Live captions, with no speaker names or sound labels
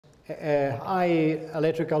high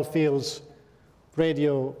electrical fields,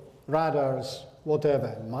 radio, radars,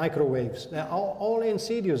 whatever, microwaves. They're all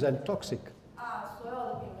insidious and toxic.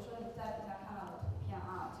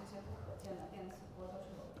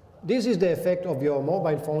 This is the effect of your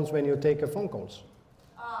mobile phones when you take a phone calls.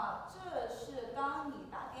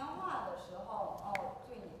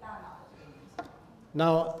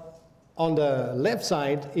 Now, on the left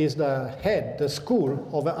side is the head, the skull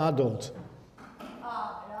of an adult.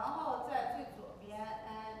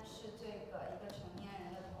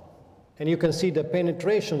 And you can see the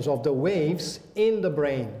penetrations of the waves in the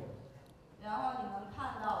brain.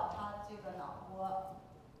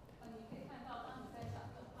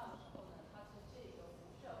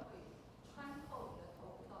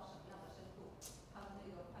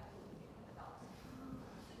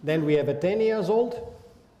 Then we have a 10 years old.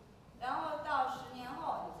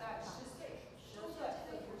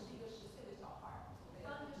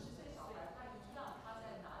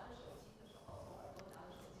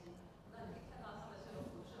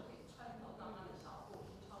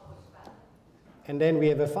 And then we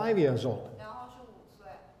have a 5 years old.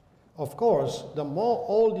 Of course, the more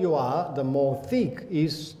old you are, the more thick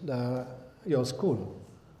is your skull.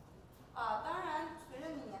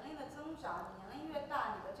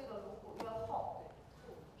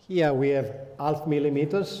 Here we have half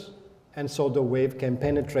millimeters, and so the wave can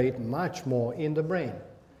penetrate much more in the brain.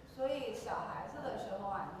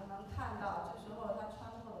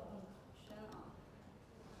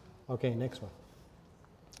 Okay, next one.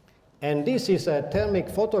 And this is a thermic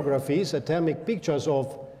photographies, thermic pictures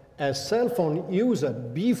of a cell phone user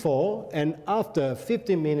before and after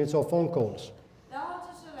 15 minutes of phone calls.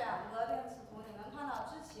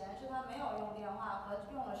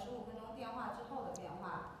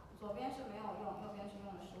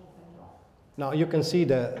 Now you can see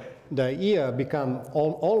the ear become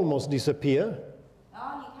almost disappear.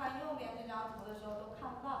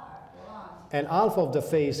 And half of the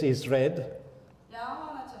face is red.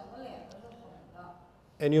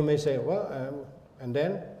 And you may say, well, and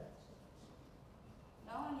then?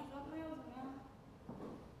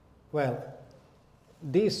 Well,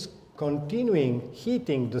 this continuing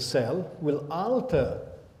heating the cell will alter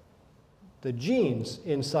the genes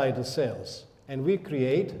inside the cells, and we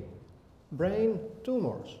create brain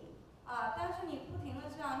tumors.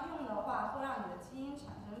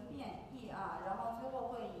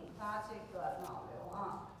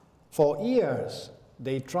 For years,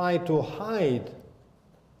 they try to hide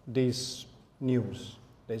this news.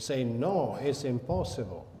 They say, no, it's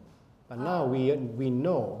impossible. But now we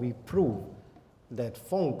know, we prove that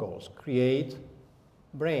phone calls create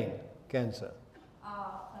brain cancer.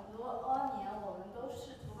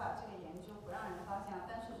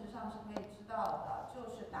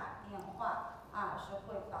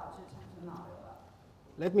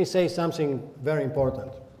 Let me say something very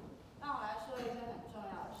important.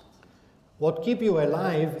 What keeps you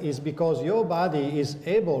alive is because your body is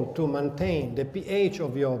able to maintain the pH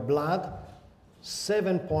of your blood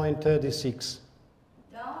 7.36.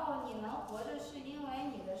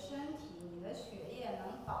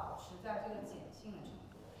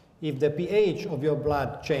 If the pH of your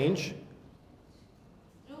blood change,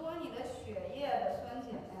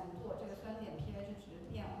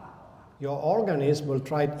 your organism will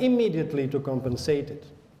try immediately to compensate it.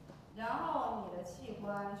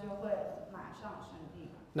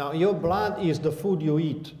 Now, your blood is the food you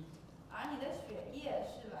eat.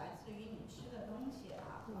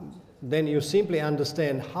 Then you simply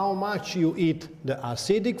understand how much you eat the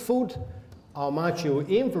acidic food, how much you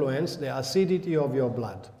influence the acidity of your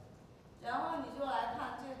blood.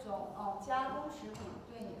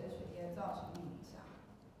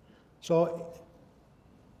 So,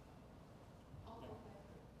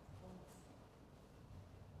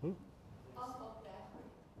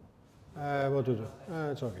 what to do?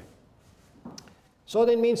 It's okay. So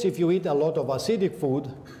that means if you eat a lot of acidic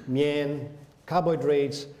food, mian,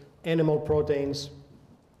 carbohydrates, animal proteins,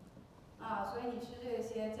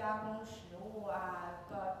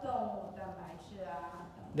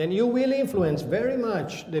 then you will influence very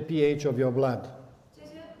much the pH of your blood.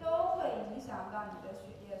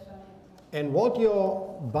 And what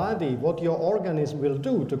your body, what your organism will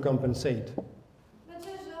do to compensate.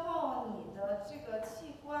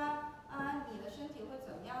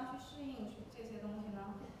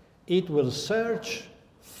 It will search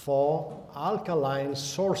for alkaline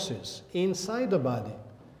sources inside the body.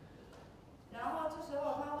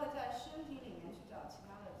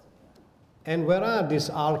 And where are these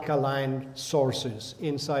alkaline sources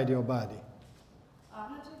inside your body?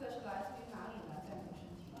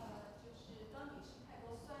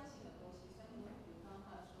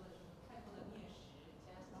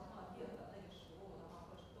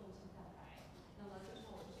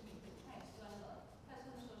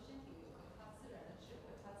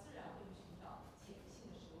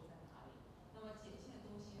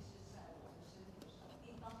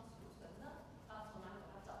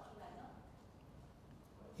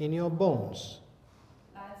 In your bones.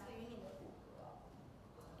 来自于你的骨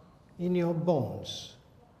骼。 In your bones.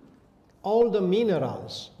 All the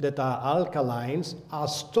minerals that are alkalines are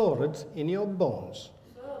stored in your bones.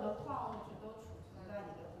 所有的矿物质都储存在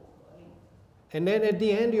你的骨骼里。 And then at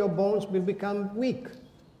the end, your bones will become weak.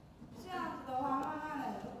 这样子的话，慢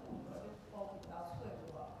慢的你的骨骼就比较脆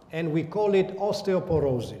弱了。 And we call it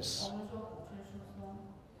osteoporosis. 我们说骨质疏松。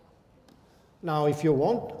 Now, if you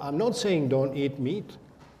want, I'm not saying don't eat meat.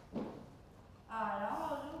 然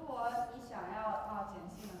后如果你想要减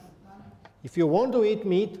轻了怎么办？ If you want to eat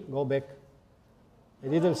meat, go back. I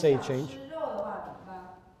didn't say 如果你想 change. 吃肉的话怎么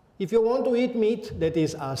办？ If you want to eat meat that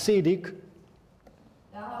is acidic,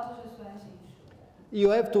 然后就是酸性食物。 you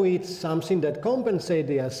have to eat something that compensates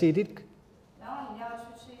the acidic 然后你要去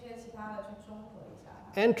吃一些其他的去中和一下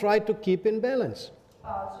它， and try to keep in balance.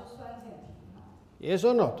 保持酸碱平衡。 Yes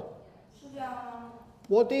or not? 是这样吗？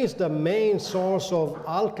 What is the main source of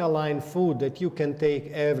alkaline food that you can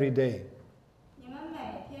take every day? 你们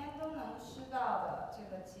每天都能吃到的这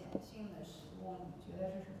个碱性的食物，你觉得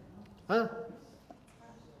是什么呢？ Huh?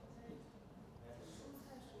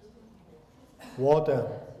 Water.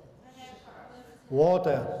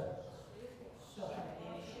 Water.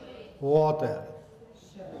 Water.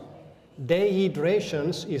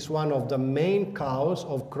 Dehydration is one of the main causes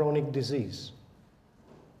of chronic disease.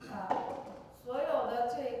 所有的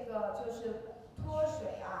这个就是脱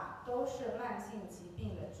水都是慢性疾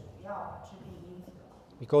病的主要致病因子。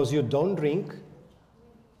 Because you don't drink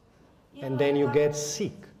and then you get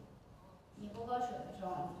sick. 你不喝水的时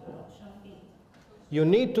候，你就生病。 You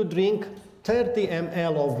need to drink 30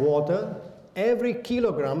 ml of water every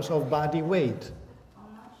kilograms of body weight.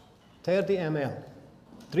 30 ml.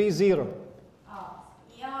 30.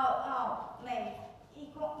 你要每一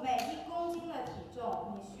公斤的体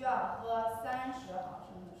重，你需要喝30毫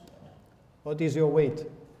升的水。 What is your weight?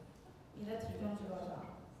 你的体重是多少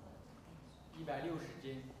？160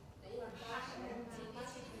斤。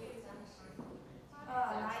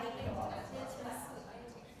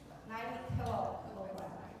90 kilogram.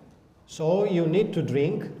 So you need to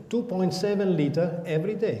drink 2.7 liter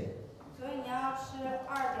every day. 所以你要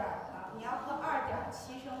喝2.7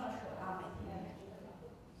升的水每天。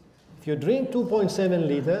 If you drink 2.7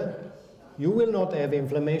 liter, you will not have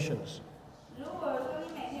inflammations. 如果说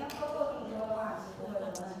你每天喝够这么多的话，你不会有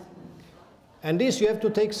问题。 And this you have to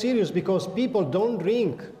take serious because people don't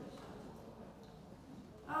drink.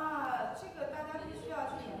 这个大家必须要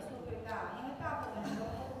去严肃对待，因为大部分人都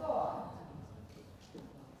喝不够啊。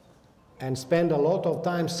 And spend a lot of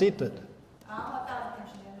time seated. 然后大部分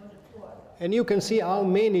时间都是坐着。 And you can see how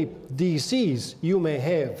many diseases you may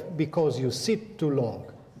have because you sit too long.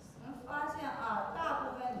 我们发现大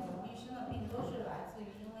部分你容易生的病都是来自于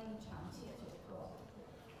因为你长期久坐。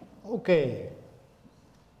 Okay.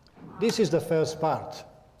 This is the first part.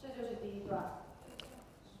 这就是第一段。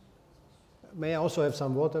 May I also have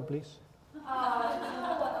some water, please? 我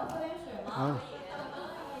能喝点水吗？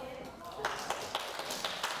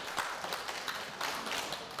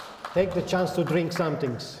 Take the chance to drink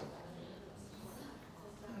something.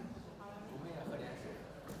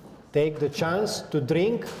 Take the chance to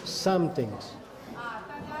drink something.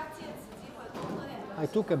 大家借此机会多喝点。 I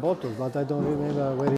took a bottle, but I don't remember where